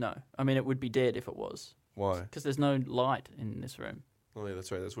 No? No. I mean, it would be dead if it was. Why? Because there's no light in this room. Oh yeah,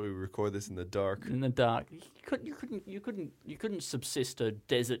 that's right. That's why we record this in the dark. In the dark, you couldn't subsist a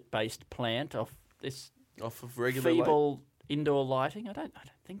desert-based plant off this off of regular feeble light? Indoor lighting. I don't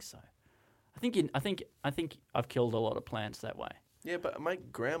think so. I think I've killed a lot of plants that way. Yeah, but my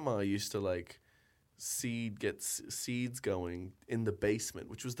grandma used to get seeds going in the basement,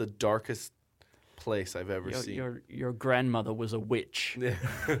 which was the darkest place I've ever seen. Your grandmother was a witch. Yeah.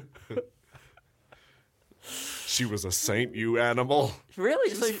 She was a saint, you animal.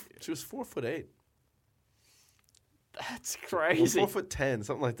 Really? She was 4'8". That's crazy. Well, 4'10",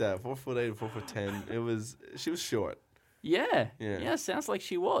 something like that. 4'8" and 4'10". She was short. Yeah. Sounds like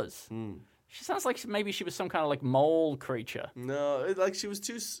she was. She sounds like maybe she was some kind of mole creature. No, she was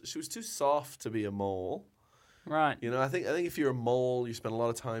too soft to be a mole. Right. You know, I think if you're a mole, you spend a lot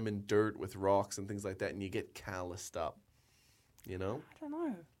of time in dirt with rocks and things like that, and you get calloused up. You know? I don't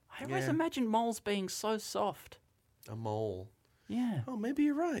know. I always imagined moles being so soft. A mole. Yeah. Oh, maybe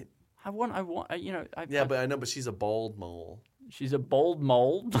you're right. I want, you know. But I know, but she's a bald mole. She's a bald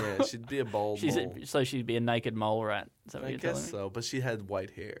mole. Yeah, she'd be a bald mole. So she'd be a naked mole rat. Is that what I you're telling guess me? so, but she had white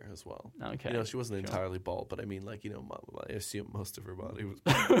hair as well. Okay. You know, she wasn't entirely bald, but I mean, like, you know, I assume most of her body was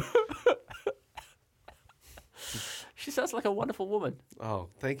bald. She sounds like a wonderful woman. Oh,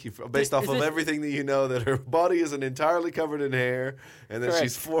 thank you. Based off of everything that you know, that her body isn't entirely covered in hair, and that Correct.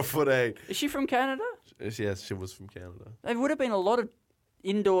 she's 4'8". Is she from Canada? Yes, she was from Canada. There would have been a lot of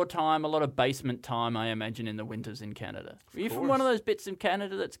indoor time, a lot of basement time, I imagine, in the winters in Canada. Are you from one of those bits in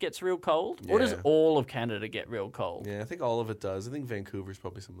Canada that gets real cold? Or does Yeah. all of Canada get real cold? Yeah, I think all of it does. I think Vancouver's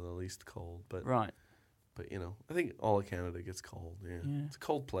probably some of the least cold, but Right. But you know, I think all of Canada gets cold. Yeah, it's a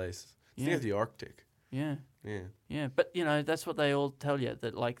cold place. It's Yeah. near the Arctic. Yeah. Yeah. Yeah. But, you know, that's what they all tell you,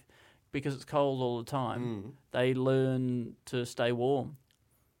 that, like, because it's cold all the time, they learn to stay warm.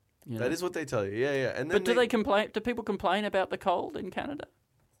 You know? That is what they tell you. Yeah, yeah. And then But do they complain? Do people complain about the cold in Canada?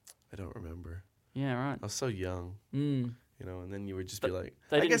 I don't remember. Yeah, right. I was so young. Mm. You know, and then you would just be like,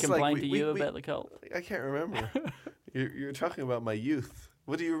 They I didn't guess, complain like, to you about the cold? I can't remember. You're talking about my youth.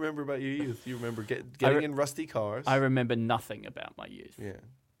 What do you remember about your youth? You remember getting in rusty cars? I remember nothing about my youth. Yeah.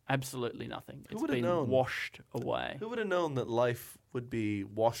 Absolutely nothing. It's would've been known? washed away. Who would have known that life would be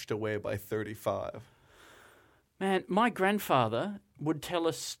washed away by 35? Man, my grandfather would tell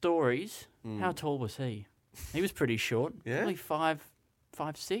us stories. How tall was he? He was pretty short. Yeah? Probably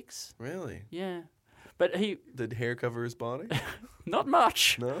 5'6". Really? Yeah. But he, Did hair cover his body? not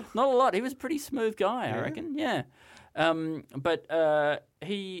much. No? Not a lot. He was a pretty smooth guy, I Yeah? reckon. Yeah. But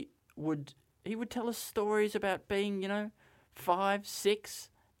he would tell us stories about being, 5, 6,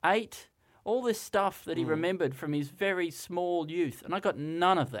 8, all this stuff that he remembered from his very small youth. And I got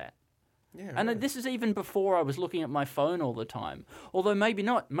none of that. Yeah. And right. this is even before I was looking at my phone all the time. Although maybe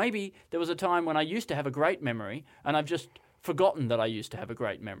not. Maybe there was a time when I used to have a great memory and I've just forgotten that I used to have a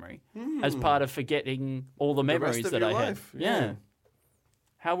great memory as part of forgetting all the rest memories of that your I life, had. yeah.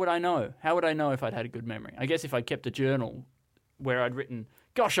 How would I know? How would I know if I'd had a good memory? I guess if I kept a journal where I'd written,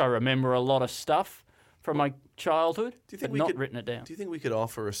 gosh, I remember a lot of stuff from my childhood, but not written it down. Do you think we could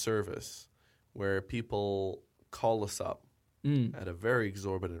offer a service where people call us up at a very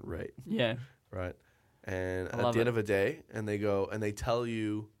exorbitant rate, Yeah. right? And at love the end it. of a day, and they go and they tell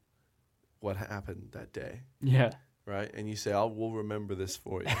you what happened that day, Yeah. right? And you say, we'll remember this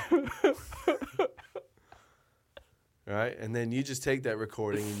for you. Right? And then you just take that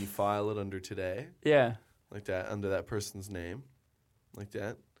recording and you file it under today, Yeah. like that, under that person's name, like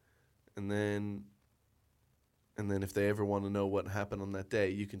that. And then if they ever want to know what happened on that day,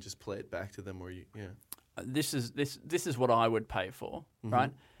 you can just play it back to them, or This is what I would pay for, Mm-hmm.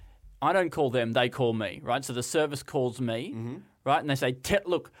 right? I don't call them, they call me, right? So the service calls me, Mm-hmm. right? And they say,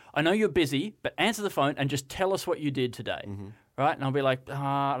 look, I know you're busy, but answer the phone and just tell us what you did today, Mm-hmm. right? And I'll be like,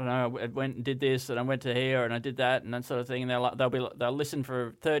 I don't know, I went and did this, and I went to here, and I did that, and that sort of thing. And they'll listen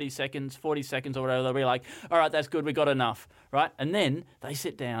for 30 seconds, 40 seconds, or whatever. They'll be like, all right, that's good, we got enough, right? And then they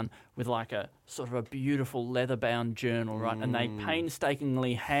sit down with like a sort of a beautiful leather-bound journal, right? And they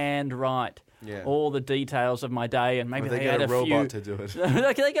painstakingly handwrite Yeah. all the details of my day, and maybe Or they they get add a robot few. to do it.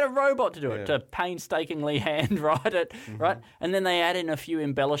 They get a robot to do it, Yeah. to painstakingly handwrite it, right? And then they add in a few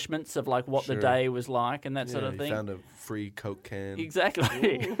embellishments of like what the Sure. day was like and that sort of you thing. found a free Coke can.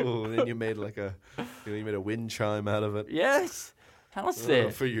 Exactly. Ooh, and then you made you made a wind chime out of it. Yes. How's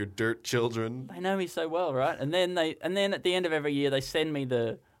there? For your dirt children. They know me so well, right? And then at the end of every year they send me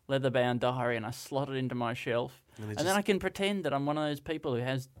the leather-bound diary and I slot it into my shelf. And then I can pretend that I'm one of those people who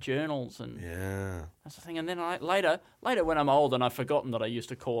has journals and Yeah. that's the thing. And then later when I'm old and I've forgotten that I used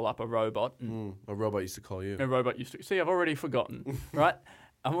to call up a robot and A robot used to call you. a robot used to... See, I've already forgotten, right?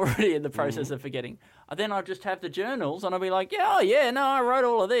 I'm already in the process of forgetting. Then I'll just have the journals and I'll be like, I wrote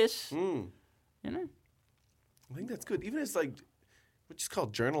all of this. You know? I think that's good. Even if it's like, we just call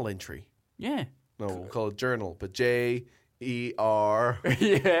it journal entry. Yeah. No, we'll call it journal, but JERN.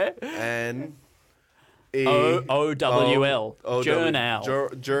 Yeah. OWL.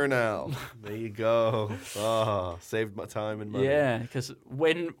 Journal. There you go. Saved my time and money. Yeah, because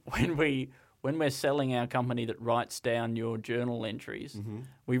when we're selling our company that writes down your journal entries,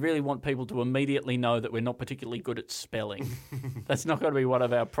 we really want people to immediately know that we're not particularly good at spelling. That's not going to be one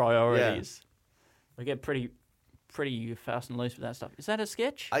of our priorities. We get pretty fast and loose with that stuff. Is that a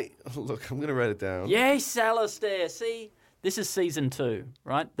sketch? Look, I'm going to write it down. Yes, Alistair. See, this is season 2,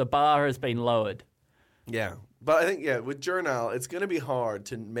 right? The bar has been lowered. Yeah. But I think, with Journal, it's going to be hard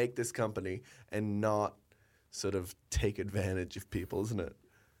to make this company and not sort of take advantage of people, isn't it?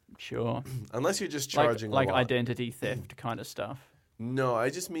 Sure. Unless you're just charging like a lot. identity theft kind of stuff. No, I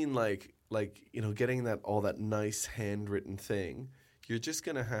just mean like like, getting all that nice handwritten thing, you're just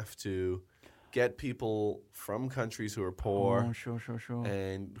going to have to get people from countries who are poor. Oh, sure.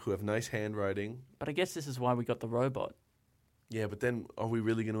 And who have nice handwriting. But I guess this is why we got the robot. Yeah, but then are we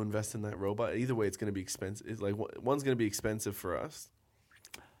really going to invest in that robot? Either way, it's going to be expensive. It's like one's going to be expensive for us.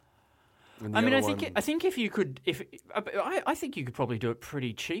 I think if you could, I think you could probably do it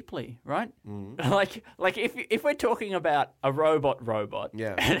pretty cheaply, right? Like if we're talking about a robot,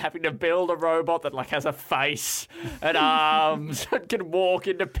 yeah, and having to build a robot that has a face and arms and can walk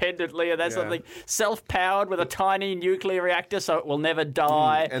independently and that sort of thing, self-powered with a tiny nuclear reactor so it will never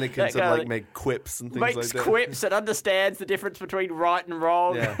die, and it can make quips and things like that. Makes quips and understands the difference between right and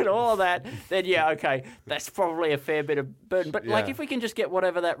wrong and all of that. Then okay, that's probably a fair bit of burden. But if we can just get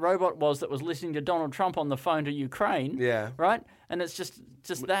whatever that robot was that was listening to Donald Trump on the phone to Ukraine, right? And it's just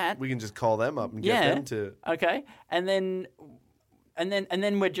that. We can just call them up and get them to. Okay, and then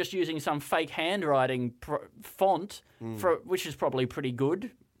we're just using some fake handwriting font which is probably pretty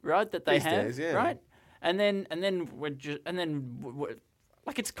good, right? That they These have, days, yeah. right? And then we're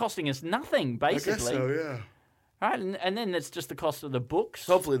it's costing us nothing basically. I guess so, yeah. Right, and then it's just the cost of the books.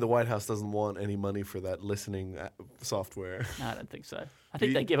 Hopefully the White House doesn't want any money for that listening software. No, I don't think so. I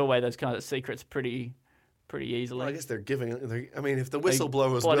think they give away those kind of secrets pretty easily. Well, I guess they're giving. If the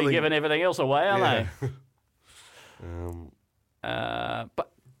whistleblower's bloody willing, giving everything else away, aren't they?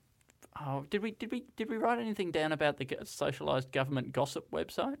 But did we write anything down about the socialised government gossip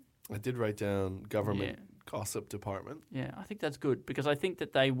website? I did write down government gossip department. Yeah, I think that's good because I think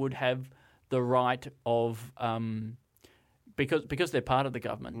that they would have the right of because they're part of the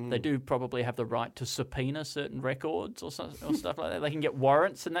government, they do probably have the right to subpoena certain records or stuff like that. They can get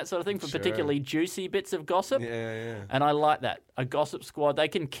warrants and that sort of thing for particularly juicy bits of gossip. Yeah. And I like that. A gossip squad, they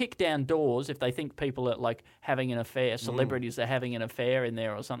can kick down doors if they think people are having an affair, celebrities are having an affair in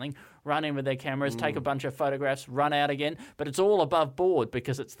there or something, run in with their cameras, take a bunch of photographs, run out again. But it's all above board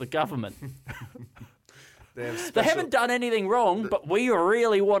because it's the government. They haven't done anything wrong, but we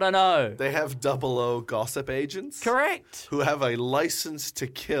really want to know. They have 00 gossip agents. Correct. Who have a license to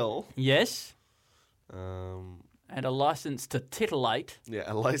kill. Yes. And a license to titillate. Yeah,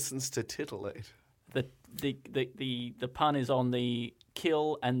 a license to titillate. The pun is on the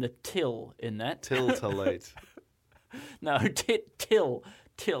kill and the till in that. Titillate. No, till.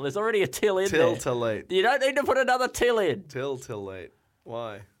 There's already a till in there. Titillate. You don't need to put another till in. Titillate.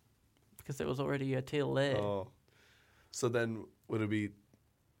 Why? Because there was already a till there. Oh. So then would it be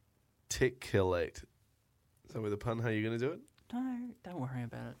tick-killate? Is that with the pun? How are you going to do it? No, don't worry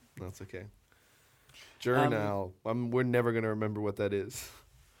about it. That's okay. Journal. We're never going to remember what that is.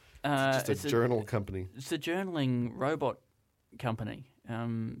 It's just a journal company. It's a journaling robot company.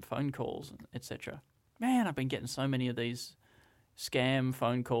 Phone calls, etc. Man, I've been getting so many of these scam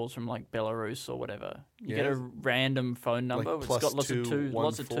phone calls from Belarus or whatever. You get a random phone number. It's got lots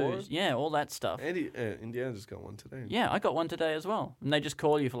of twos. Yeah, all that stuff. Indiana just got one today. Yeah, I got one today as well. And they just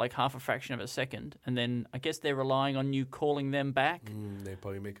call you for half a fraction of a second. And then I guess they're relying on you calling them back. They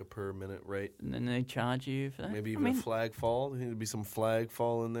probably make a per minute rate. And then they charge you for that. Maybe even a flag fall. Do you think there'd be some flag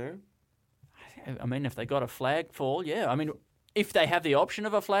fall in there? I mean, if they got a flag fall, yeah. I mean, if they have the option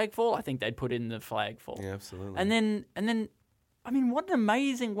of a flag fall, I think they'd put in the flag fall. Yeah, absolutely. And then I mean, what an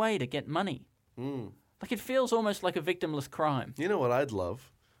amazing way to get money. It feels almost like a victimless crime. You know what I'd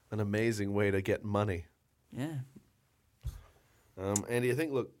love? An amazing way to get money. Yeah. Andy, I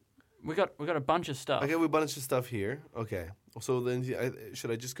think, look. We got a bunch of stuff. Okay, we have a bunch of stuff here. Okay. So then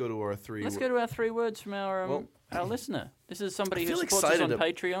should I just go to our three? Let's go to our 3 words from our listener. This is somebody who supports us on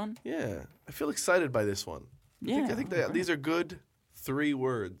Patreon. Yeah. I feel excited by this one. I think these are good 3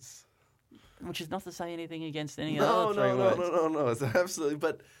 words. Which is not to say anything against any other 3 words. No. It's absolutely.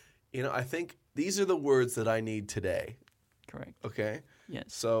 But, I think these are the words that I need today. Correct. Okay? Yes.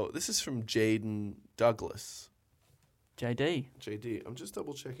 So this is from Jaden Douglas. JD. I'm just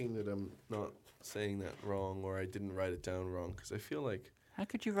double checking that I'm not saying that wrong or I didn't write it down wrong because I feel like. How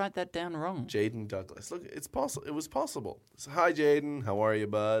could you write that down wrong? Jaden Douglas. Look, it's possible. It was possible. So, hi, Jaden. How are you,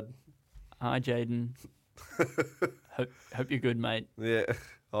 bud? Hi, Jaden. Hope you're good, mate. Yeah.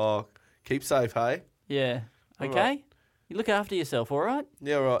 Oh. Keep safe, hey? Yeah. Okay? Right. You look after yourself, all right?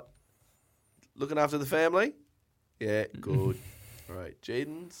 Yeah, right. Looking after the family? Yeah, good. All right.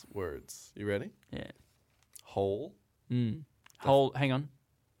 Jaden's words. You ready? Yeah. Whole. Whole. Hang on.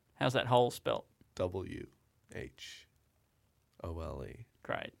 How's that whole spelt? WHOLE.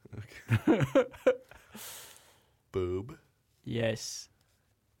 Great. Okay. Boob. Yes.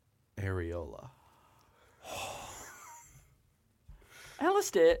 Areola.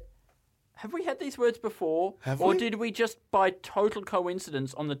 Alistair, Have we had these words before? Have or we? did we just, by total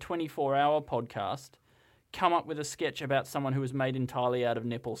coincidence on the 24-hour podcast, come up with a sketch about someone who was made entirely out of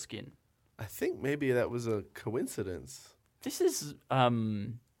nipple skin? I think maybe that was a coincidence. This is...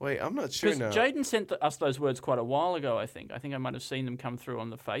 Wait, I'm not sure Because now. Jaden sent us those words quite a while ago, I think. I think I might have seen them come through on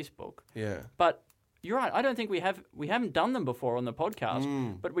the Facebook. Yeah. But you're right. I don't think we haven't done them before on the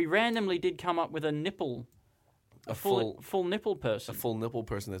podcast, but we randomly did come up with a nipple... A full nipple person. A full nipple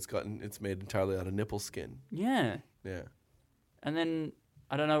person it's made entirely out of nipple skin. Yeah. Yeah. And then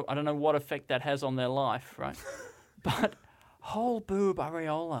I don't know what effect that has on their life, right? But whole boob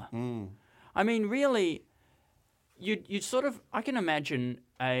areola. I mean, really, you sort of, I can imagine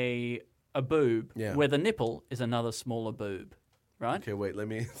a boob where the nipple is another smaller boob, right? Okay, wait, let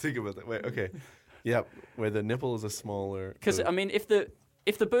me think about that. Wait, okay. Yep, where the nipple is a smaller Because boob. I mean, if the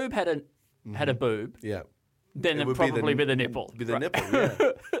boob had a boob, Yeah. then it'd probably be the nipple. Be the right? nipple,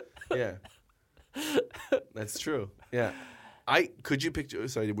 yeah. Yeah. That's true. Yeah. Could you picture,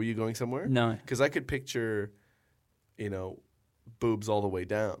 sorry, were you going somewhere? No. Because I could picture, boobs all the way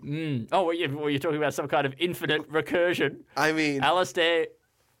down. Oh, were you talking about some kind of infinite recursion? I mean, Alistair,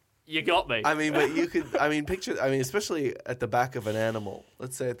 you got me. but you could, picture, especially at the back of an animal.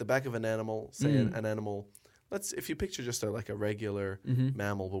 Let's say at the back of an animal, say an animal, if you picture just like a regular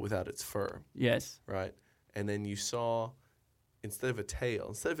mammal but without its fur, Yes. right? And then you saw, instead of a tail,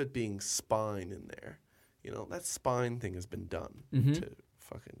 instead of it being spine in there, that spine thing has been done to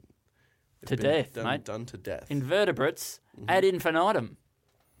fucking... To death, mate. Done to death. Invertebrates ad infinitum.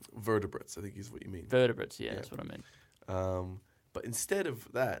 Vertebrates, I think is what you mean. Vertebrates, yeah, that's what I mean. But instead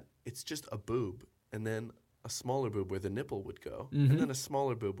of that, it's just a boob, and then a smaller boob where the nipple would go, and then a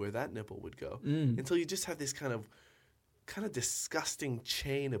smaller boob where that nipple would go, until you just have this kind of disgusting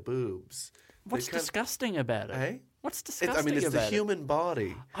chain of boobs. What's disgusting about it? Eh? What's disgusting it's about the it? human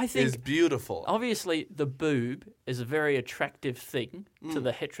body. I think is beautiful. Obviously, the boob is a very attractive thing to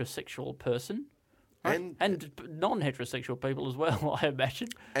the heterosexual person. Right? And non-heterosexual people as well, I imagine.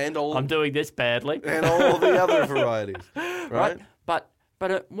 And all I'm doing this badly. And all the other varieties, right? But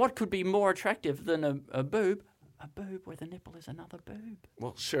what could be more attractive than a boob? A boob where the nipple is another boob.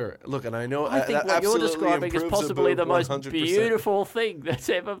 Well, sure. Look, and I know I think what you're describing is possibly the most 100%. beautiful thing that's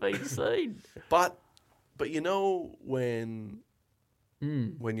ever been seen. But when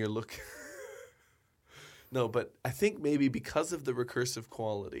you're looking... No, but I think maybe because of the recursive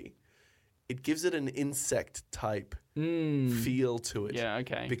quality, it gives it an insect-type feel to it. Yeah,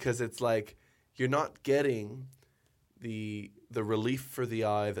 okay. Because it's like you're not getting the relief for the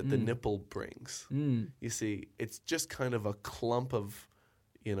eye that the nipple brings. You see, it's just kind of a clump of,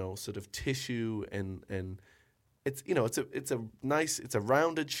 sort of tissue and it's it's a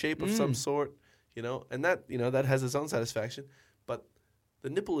rounded shape of some sort, and that that has its own satisfaction, but the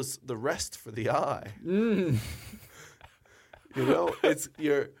nipple is the rest for the eye. It's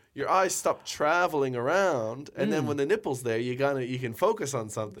your eyes stop traveling around, and then when the nipple's there, you can focus on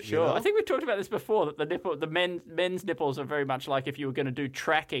something. Sure, I think we talked about this before. That the men's nipples are very much like if you were going to do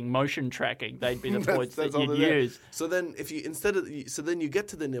motion tracking, they'd be the points that you'd use. So then, then you get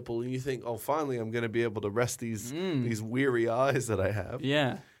to the nipple and you think, oh, finally, I'm going to be able to rest these weary eyes that I have.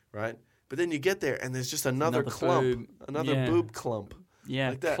 Yeah, right. But then you get there, and there's just another clump, boob. boob clump. Yeah,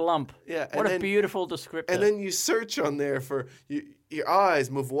 like that. Clump. Yeah, what a beautiful descriptor. And then you search on there for your eyes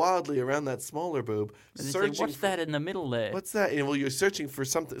move wildly around that smaller boob. Searching what's that in the middle there? What's that? Well, you're searching for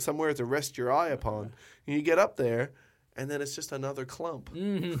somewhere to rest your eye upon, and you get up there, and then it's just another clump.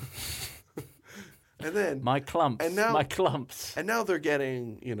 Mm-hmm. And then my clumps. And now my clumps. And now they're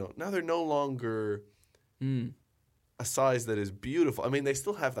getting, now they're no longer a size that is beautiful. I mean, they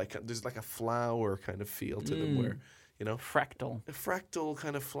still have there's like a flower kind of feel to them where. Fractal. A fractal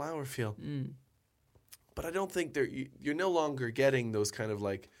kind of flower feel. But I don't think you're no longer getting those kind of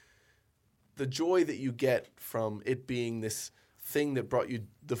like the joy that you get from it being this thing that brought you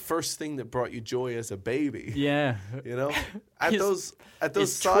the first thing that brought you joy as a baby. Yeah. At those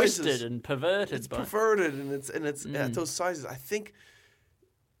it's sizes, twisted and perverted. It's perverted and it's at those sizes. I think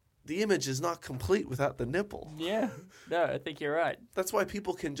the image is not complete without the nipple. Yeah, no, I think you're right. That's why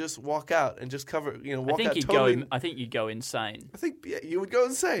people can just walk out and just cover, walk out totally. I think you'd go insane. I think you would go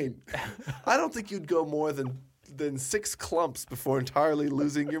insane. I don't think you'd go more than 6 clumps before entirely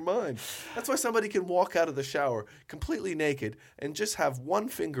losing your mind. That's why somebody can walk out of the shower completely naked and just have one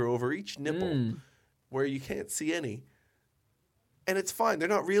finger over each nipple where you can't see any. And it's fine. They're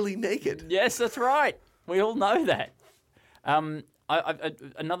not really naked. Yes, that's right. We all know that.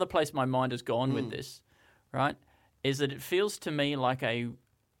 Another place my mind has gone with this, right, is that it feels to me like a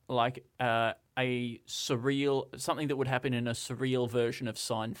surreal, something that would happen in a surreal version of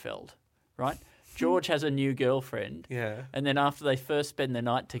Seinfeld, right? George has a new girlfriend. Yeah. And then after they first spend the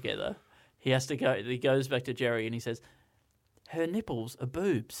night together, he goes back to Jerry and he says, her nipples are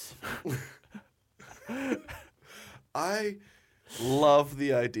boobs. I love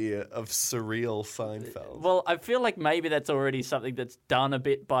the idea of surreal Seinfeld. Well, I feel like maybe that's already something that's done a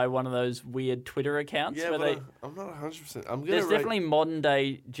bit by one of those weird Twitter accounts. Yeah, where but I'm not 100%. There's definitely modern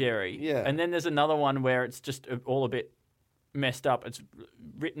day Jerry. Yeah. And then there's another one where it's just all a bit messed up. It's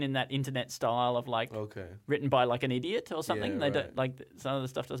written in that internet style of like written by like an idiot or something. Yeah, They don't like some of the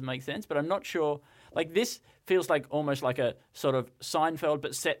stuff doesn't make sense, but I'm not sure. Like this feels like almost like a sort of Seinfeld,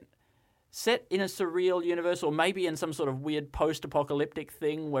 but set in a surreal universe, or maybe in some sort of weird post-apocalyptic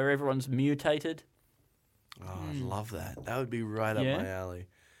thing where everyone's mutated. Oh, I'd love that. That would be right up my alley.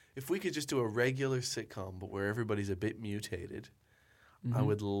 If we could just do a regular sitcom, but where everybody's a bit mutated, I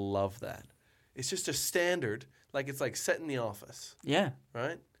would love that. It's just a standard, like it's like set in The Office. Yeah.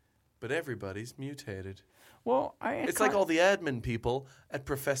 Right? But everybody's mutated. Well, it's like all the admin people at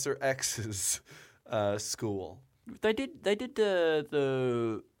Professor X's school. They did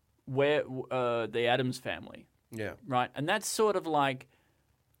the Addams Family. Yeah. Right? And that's sort of like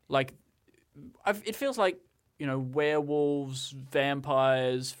it feels like, werewolves,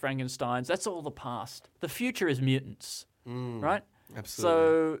 vampires, Frankensteins, that's all the past. The future is mutants. Right? Absolutely.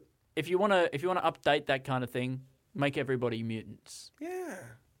 So if you want to update that kind of thing, make everybody mutants. Yeah.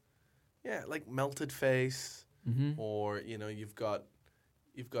 Yeah, like melted face or, you've got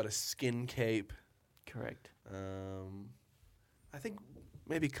a skin cape. Correct. I think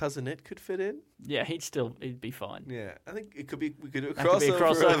maybe Cousin It could fit in. Yeah, he'd be fine. Yeah, I think we could do a That could be a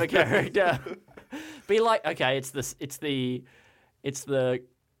crossover character. Be like, okay, it's the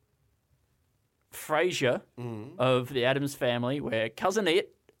Frasier of the Addams Family, where Cousin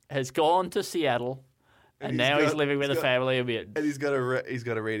It has gone to Seattle, and now he's living with a family of mutants. And he's got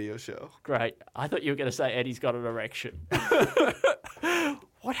a radio show. Great. I thought you were going to say Eddie's got an erection.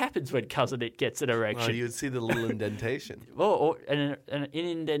 What happens when Cousin It gets an erection? Oh, you would see the little indentation. Or an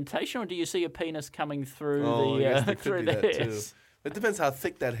indentation, or do you see a penis coming through I guess there through could the be that hair? too. It depends how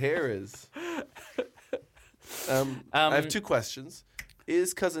thick that hair is. I have two questions.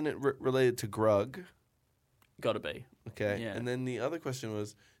 Is Cousin It related to Grug? Got to be. Okay. Yeah. And then the other question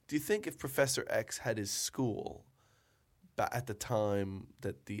was, do you think if Professor X had his school at the time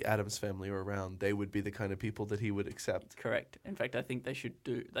that the Addams Family were around, they would be the kind of people that he would accept? Correct. In fact, I think they should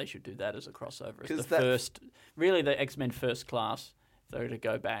do that as a crossover. As the X-Men First Class, if they were to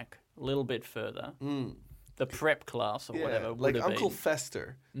go back a little bit further. The prep class or whatever would have Uncle been.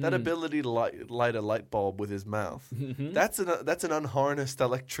 Fester, that ability to light a light bulb with his mouth, that's an unharnessed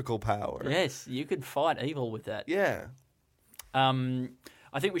electrical power. Yes, you could fight evil with that. Yeah.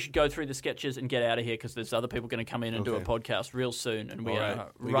 I think we should go through the sketches and get out of here because there's other people going to come in and do a podcast real soon, and we are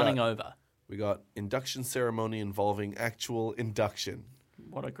running over. We got induction ceremony involving actual induction.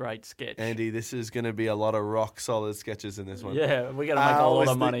 What a great sketch. Andy, this is going to be a lot of rock-solid sketches in this one. Yeah, we're going to make a lot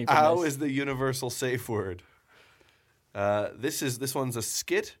of money from How this. is the universal safe word? This one's a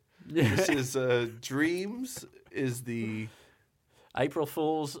skit. This is Dreams is the... April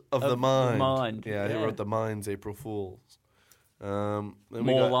Fools of the Mind. Yeah, he wrote The Mind's April Fools. Then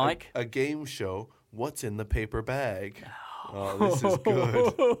More like? a game show, What's in the Paper Bag? Oh, this is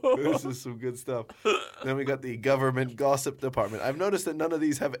good. This is some good stuff. Then we got the government gossip department. I've noticed that none of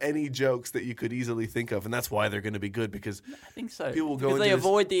these have any jokes that you could easily think of, and that's why they're going to be good because I think so. People go because they into this-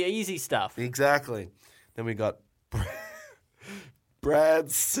 avoid the easy stuff. Exactly. Then we got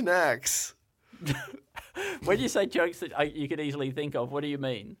Brad's Snacks. When you say jokes that you could easily think of, what do you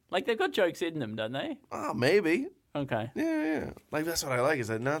mean? Like they've got jokes in them, don't they? Oh, maybe. Okay. Yeah. Like that's what I like is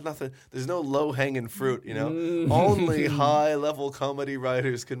that nothing. There's no low hanging fruit, Only high level comedy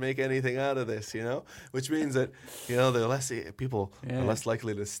writers can make anything out of this, Which means that people are less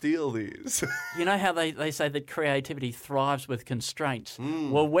likely to steal these. You know how they say that creativity thrives with constraints?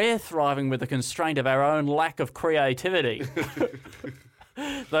 Well, we're thriving with the constraint of our own lack of creativity.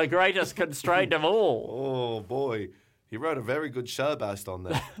 The greatest constraint of all. Oh boy, he wrote a very good Schaubast on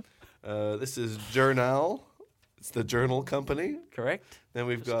that. This is Journal. It's the Journal Company. Correct. Then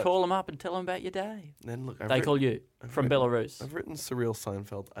we've got... call them up and tell them about your day. Then look, they call you from Belarus. I've written Surreal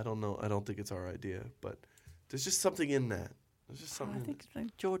Seinfeld. I don't know. I don't think it's our idea, but there's just something in that. There's just something. I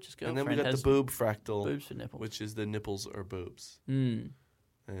think George's girlfriend and then we got the boob fractal, boobs for nipples, which is the nipples or boobs.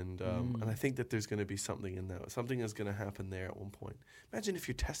 And I think that there's going to be something in that. Something is going to happen there at one point. Imagine if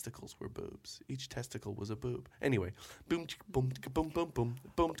your testicles were boobs. Each testicle was a boob. Anyway, boom, boom, boom, boom, boom,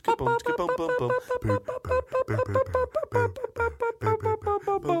 boom, boom, boom, boom, boom,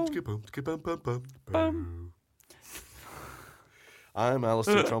 boom. I'm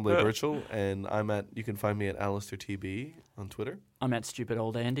Alistair Tremblay-Birchall, and you can find me at AlistairTB on Twitter. I'm at Stupid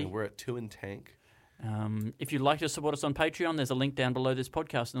Old Andy. And we're at 2 in Tank. If you'd like to support us on Patreon, there's a link down below this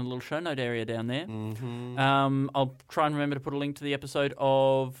podcast in the little show note area down there. Mm-hmm. I'll try and remember to put a link to the episode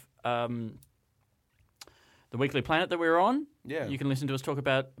of The Weekly Planet that we were on. Yeah. You can listen to us talk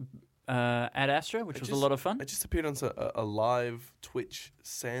about Ad Astra, which was a lot of fun. I just appeared on a live Twitch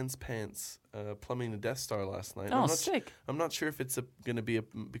Sans Pants plumbing the Death Star last night. Oh, sick. I'm not sure if it's going to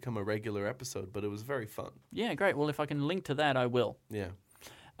become a regular episode, but it was very fun. Yeah, great. Well, if I can link to that, I will. Yeah.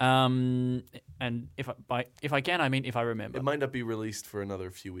 And if I can, I mean if I remember. It might not be released for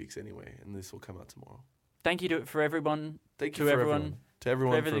another few weeks anyway, and this will come out tomorrow. Thank you for everyone. Thank you to everyone. To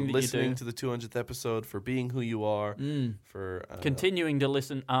everyone for listening to the 200th episode, for being who you are, for continuing to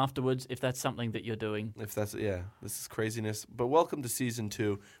listen afterwards if that's something that you're doing. If that's this is craziness. But welcome to season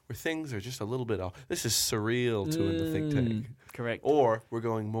 2, where things are just a little bit off. This is surreal 2 in the think tank. Correct. Or we're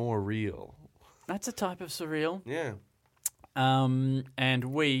going more real. That's a type of surreal. Yeah. And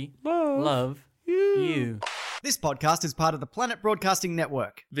we love you. This podcast is part of the Planet Broadcasting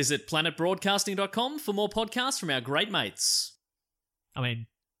Network. Visit planetbroadcasting.com for more podcasts from our great mates. I mean,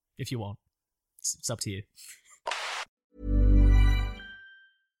 if you want. It's up to you.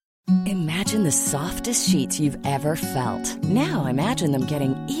 Imagine the softest sheets you've ever felt. Now imagine them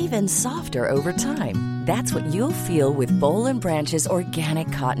getting even softer over time. That's what you'll feel with Boll & Branch's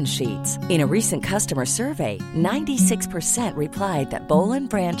organic cotton sheets. In a recent customer survey, 96% replied that Boll &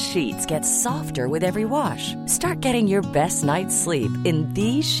 Branch sheets get softer with every wash. Start getting your best night's sleep in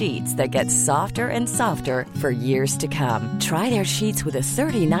these sheets that get softer and softer for years to come. Try their sheets with a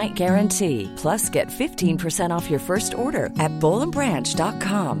 30-night guarantee. Plus, get 15% off your first order at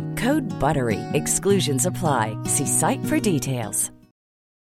bollandbranch.com. Code BUTTERY. Exclusions apply. See site for details.